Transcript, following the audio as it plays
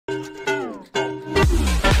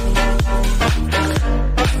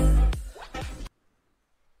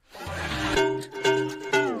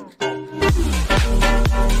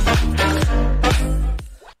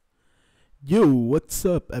Yo, what's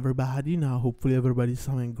up everybody? Now hopefully everybody's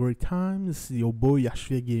having a great time. This is your boy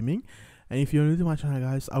Yashvia Gaming, and if you're new to my channel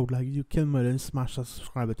guys, I would like you to kill me and smash the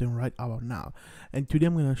subscribe button right about now. And today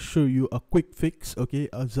I'm gonna show you a quick fix, okay,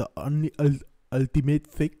 as the only ultimate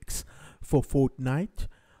fix for Fortnite.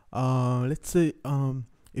 Let's say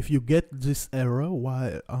if you get this error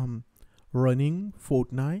while running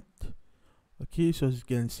Fortnite, okay, so as you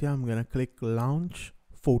can see I'm gonna click launch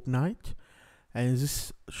Fortnite, and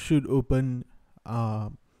this should open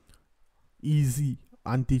easy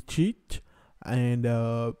anti-cheat. And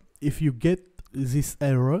if you get this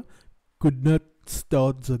error, could not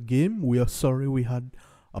start the game, we are sorry, we had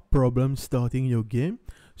a problem starting your game.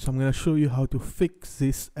 So I'm gonna show you how to fix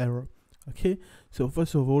this error. Okay, so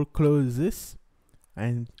first of all, close this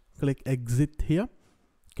and click exit here.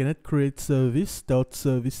 Cannot create service, start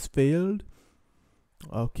service failed.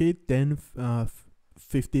 Okay,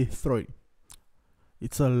 10:53.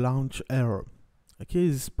 It's a launch error. Okay,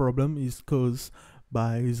 this problem is caused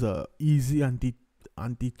by the easy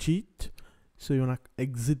anti-cheat. So you wanna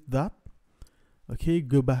exit that. Okay,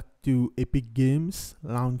 go back to Epicgames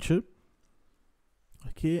launcher.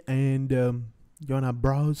 Okay, and you wanna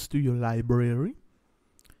browse to your library.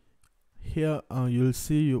 Here you'll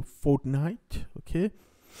see your Fortnite. Okay,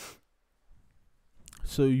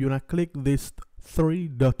 so you wanna click these 3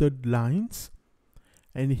 dotted lines,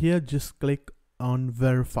 and here just click on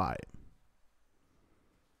verify.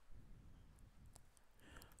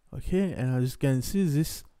 Okay, and as you can see,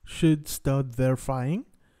 this should start verifying.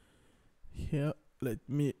 Here, let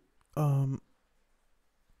me and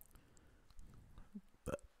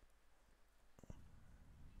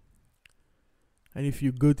if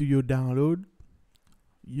you go to your download,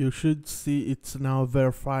 you should see it's now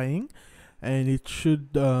verifying, and it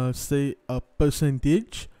should say a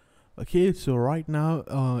percentage. Okay, so right now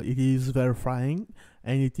it is verifying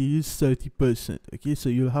and it is 30%. Okay, so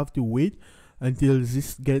you'll have to wait until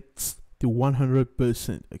this gets to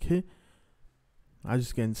 100%. Okay, as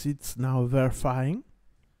you can see, it's now verifying.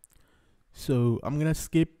 So I'm gonna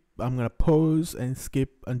pause and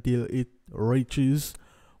skip until it reaches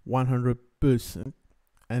 100%,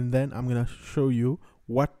 and then I'm gonna show you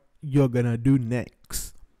what you're gonna do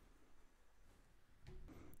next.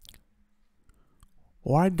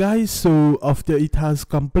 Alright guys, so after it has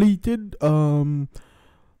completed,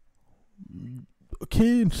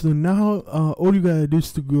 okay, so now all you gotta do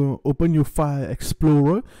is to go open your file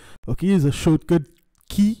explorer. Okay, is a shortcut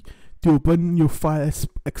key to open your file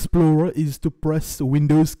explorer is to press the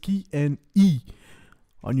Windows key and E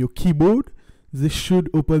on your keyboard. This should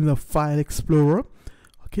open the file explorer.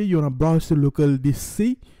 Okay, you wanna browse to local disk,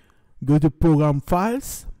 go to program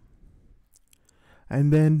files,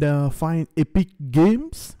 and then find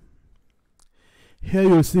Epicgames. Here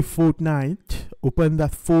you'll see Fortnite. Open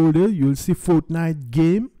that folder, you'll see Fortnite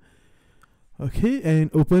game. Okay, and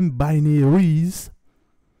open binaries.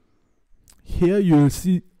 Here you'll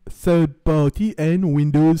see third party and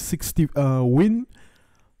Windows 60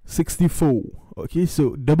 Win64. Okay,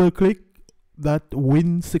 so double click that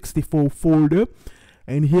Win64 folder,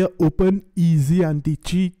 and here open easy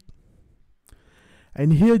anti-cheat.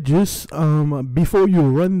 And here just before you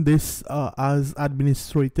run this as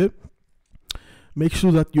administrator, make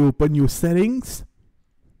sure that you open your settings.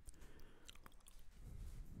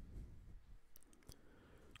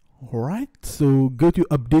 Alright, so go to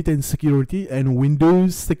update and security and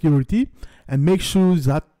Windows security, and make sure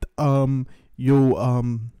that your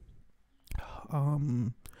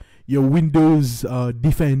Windows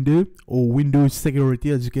Defender or Windows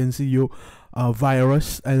security, as you can see, your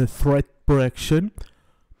virus and threat protection,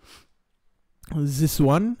 this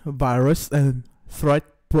one, virus and threat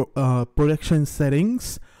protection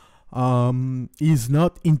settings, is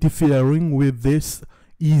not interfering with this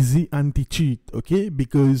easy anti-cheat. Okay,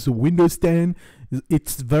 because Windows 10,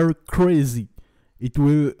 it's very crazy. It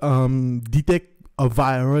will detect a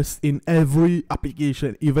virus in every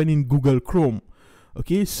application, even in Google Chrome.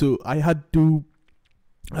 Okay, so I had to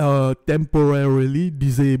temporarily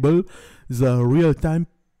disable the real-time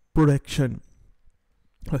protection.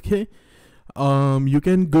 Okay, you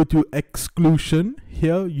can go to exclusion.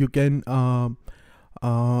 Here you can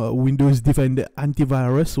Windows Defender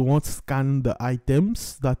antivirus won't scan the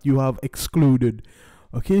items that you have excluded.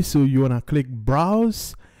 Okay, so you wanna click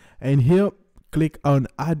browse, and here click on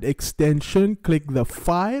add extension, click the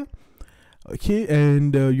file. Okay,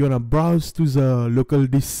 and you wanna browse to the local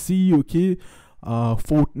disk C. Okay,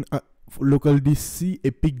 local disk C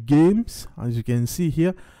Epicgames, as you can see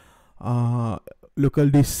here, local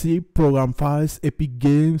disk C program files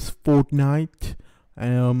Epicgames Fortnite,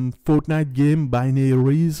 Fortnite game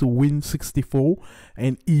binaries win64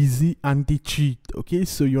 and easy anti-cheat. Okay,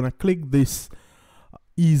 so you wanna click this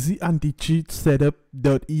easy anti-cheat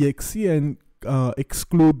setup.exe and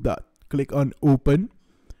exclude that. Click on open.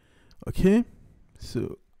 Okay,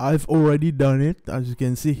 so I've already done it, as you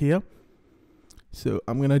can see here. So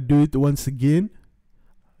I'm gonna do it once again,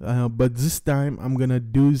 but this time I'm gonna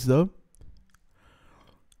do the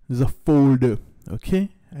folder. Okay,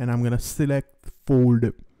 and I'm gonna select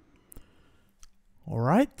folder.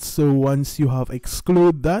 Alright, so once you have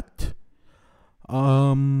exclude that,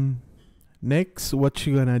 next what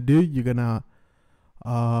you're gonna do, you're gonna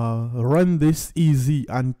run this easy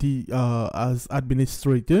anti as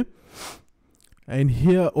administrator, and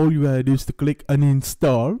here all you gotta do is to click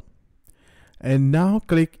uninstall, and now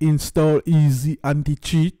click install easy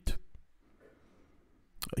anti-cheat.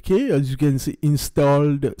 Okay, as you can see,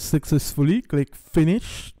 installed successfully. Click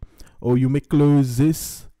finish, or you may close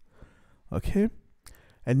this. Okay,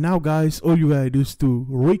 and now guys, all you gotta do is to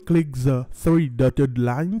right-click the three dotted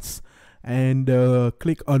lines and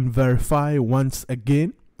click on verify once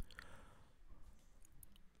again.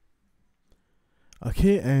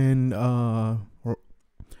 Okay, and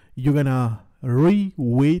you're gonna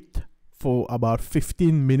wait for about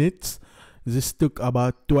 15 minutes. This took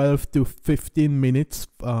about 12 to 15 minutes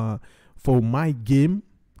for my game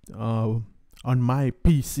on my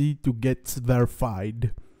PC to get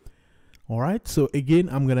verified. Alright, so again,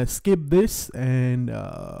 I'm gonna skip this, and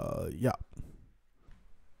yeah.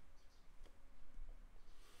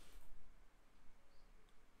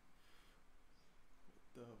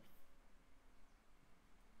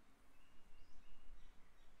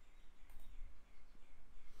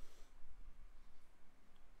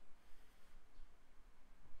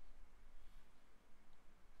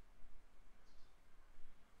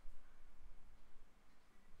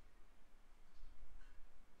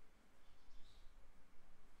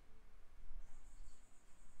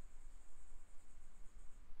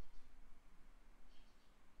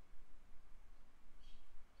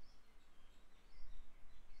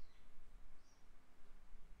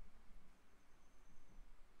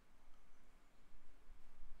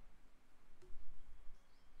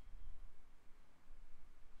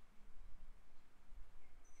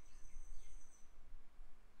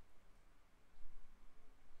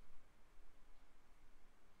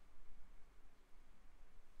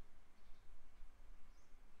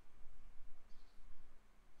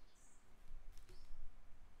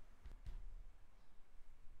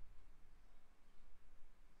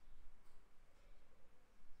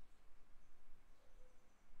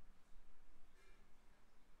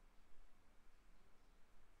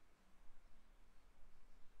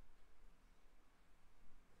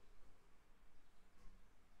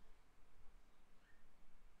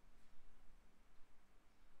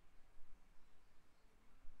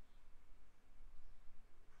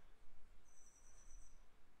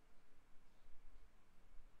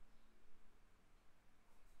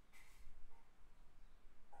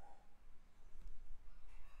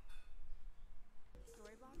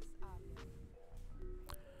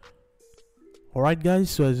 Alright guys,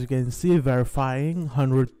 so as you can see, verifying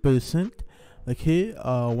 100%. Okay,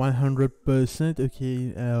 100%.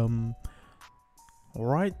 Okay,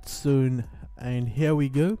 alright, so and here we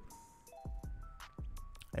go.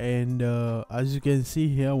 And as you can see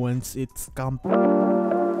here, once it's complete,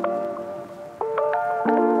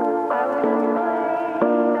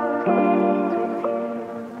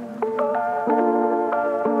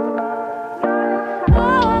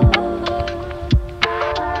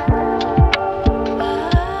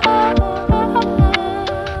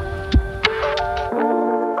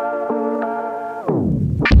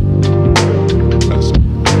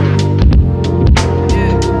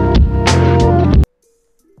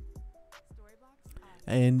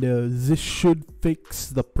 and this should fix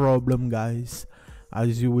the problem, guys.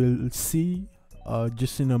 As you will see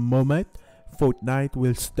just in a moment, Fortnite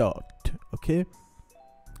will start. Okay,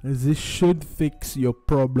 this should fix your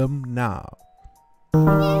problem now.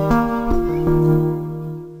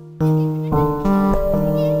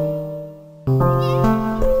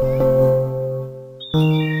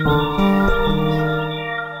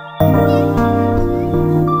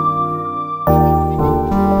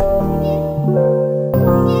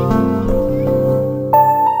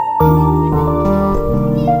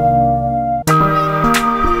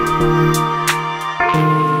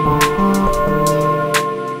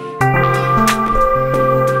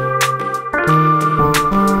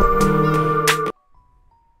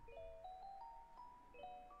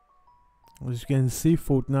 As you can see,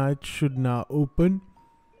 Fortnite should now open.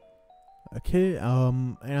 Okay,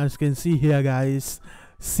 and as you can see here, guys,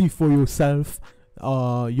 see for yourself.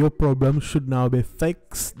 Your problem should now be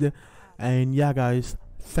fixed. And yeah, guys,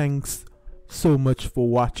 thanks so much for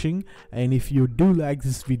watching. And if you do like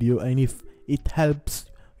this video, and if it helps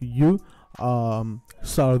you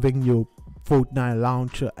solving your Fortnite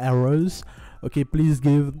launcher errors, okay, please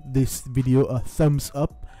give this video a thumbs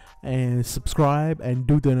up and subscribe, and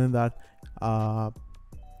do turn on that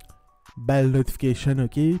bell notification.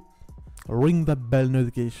 Okay, ring that bell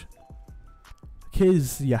notification. Okay,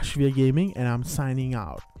 this is Yashvia Gaming, and I'm signing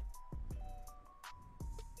out.